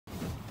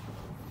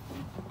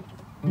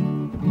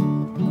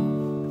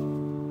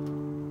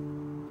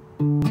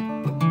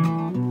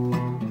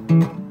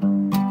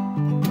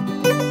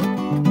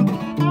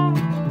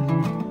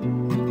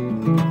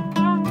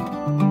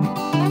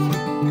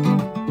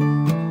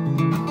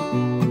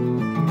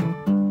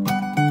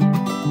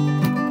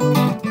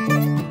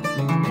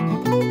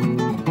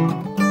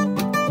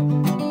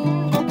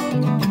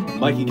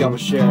Mikey got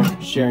with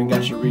Sharon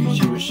got Cherie.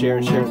 She was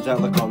Sharon's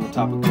outlook on the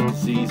topic of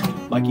disease.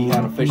 Mikey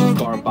had a facial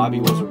scar and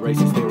Bobby was a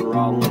racist. They were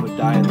all in love with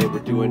dying, they were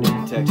doing it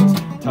in Texas.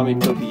 Tommy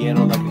played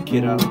piano like a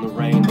kid out in the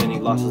rain. Then he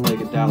lost his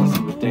leg in Dallas,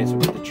 he was dancing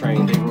with the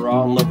train. They were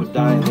all in love with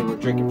dying, they were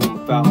drinking from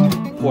the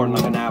fountain, pouring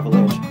like an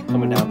avalanche,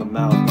 coming down the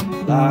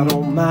mountain. Well, I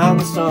don't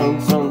mind the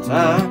sun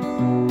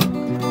sometimes,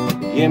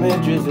 the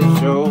images it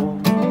shows.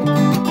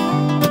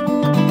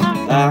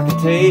 I can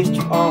taste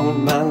you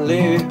on my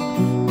lips,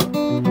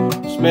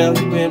 smell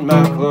you in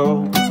my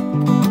clothes.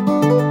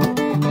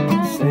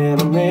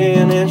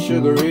 Cinnamon and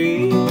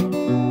sugary,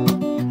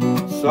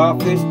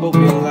 softly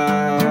spoken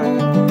lies.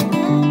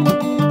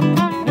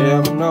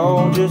 Never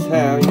know just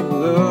how you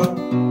look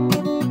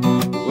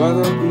through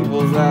other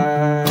people's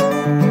eyes.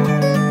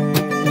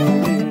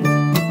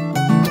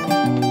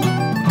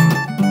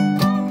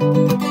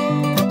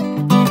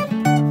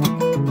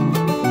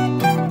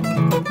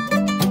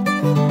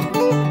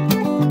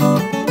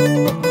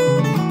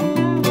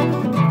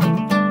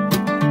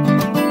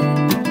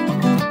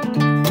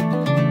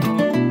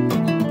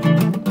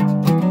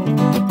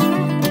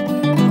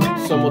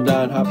 Some will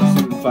die in hot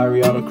pursuit and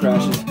fiery auto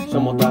crashes.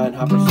 Some will die in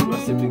hot pursuit by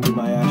sifting through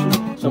my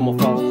ashes. Some will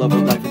fall in love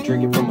with life and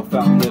drinking from a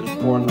fountain that is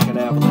pouring like an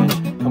avalanche,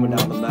 coming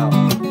down the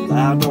mountain. Well,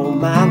 I don't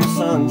mind the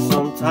sun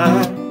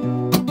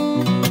sometimes,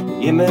 the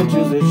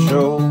images it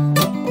shows.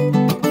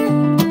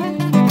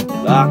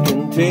 I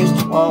can taste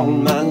you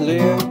on my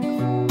lips,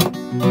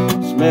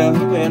 smell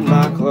you in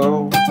my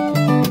clothes.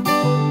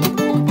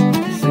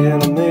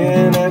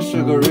 Cinnamon and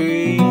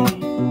sugary,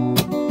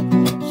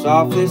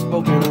 softly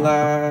spoken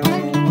lies.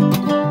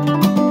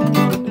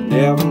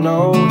 Never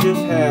know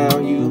just how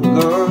you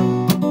look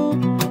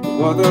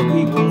through other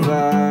people's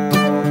eyes.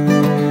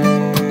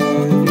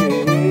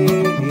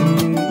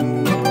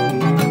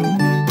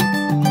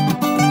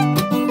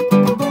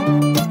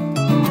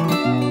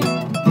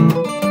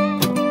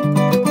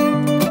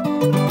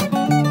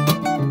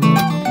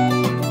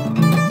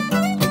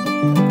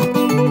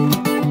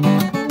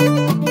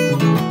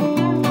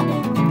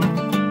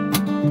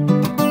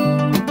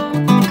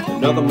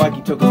 Another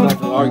Mikey took his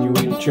life and argued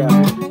in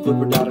traffic.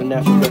 Flipper died of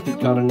natural death, he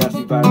caught a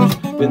nasty virus.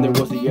 Then there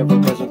was the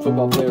ever-present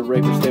football player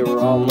rapist. They were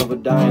all in love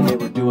with dying, they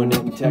were doing it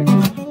in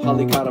Texas.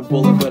 Holly caught a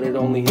bullet, but it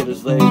only hit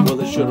his leg. Well,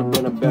 it should have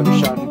been a better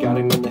shot and got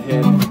him in the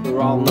head. They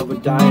were all in love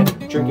with dying,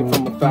 drinking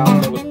from a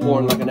fountain that was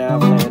pouring like an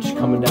avalanche,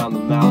 coming down the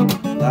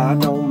mountain. Well, I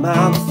don't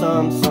mind the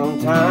sun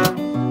sometimes,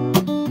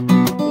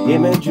 the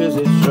images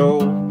it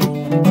shows.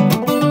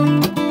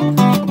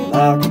 Well,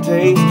 I can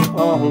taste you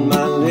on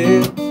my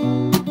lips,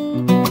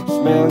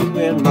 smell you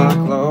in my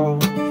clothes.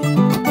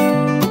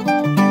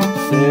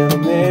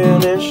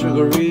 Cinnamon and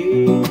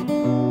sugary,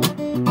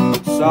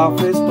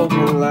 softly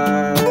spoken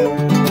lies.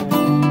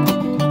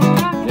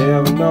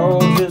 Never know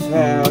just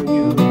how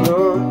you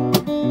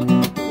look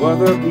through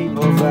other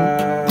people's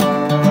eyes.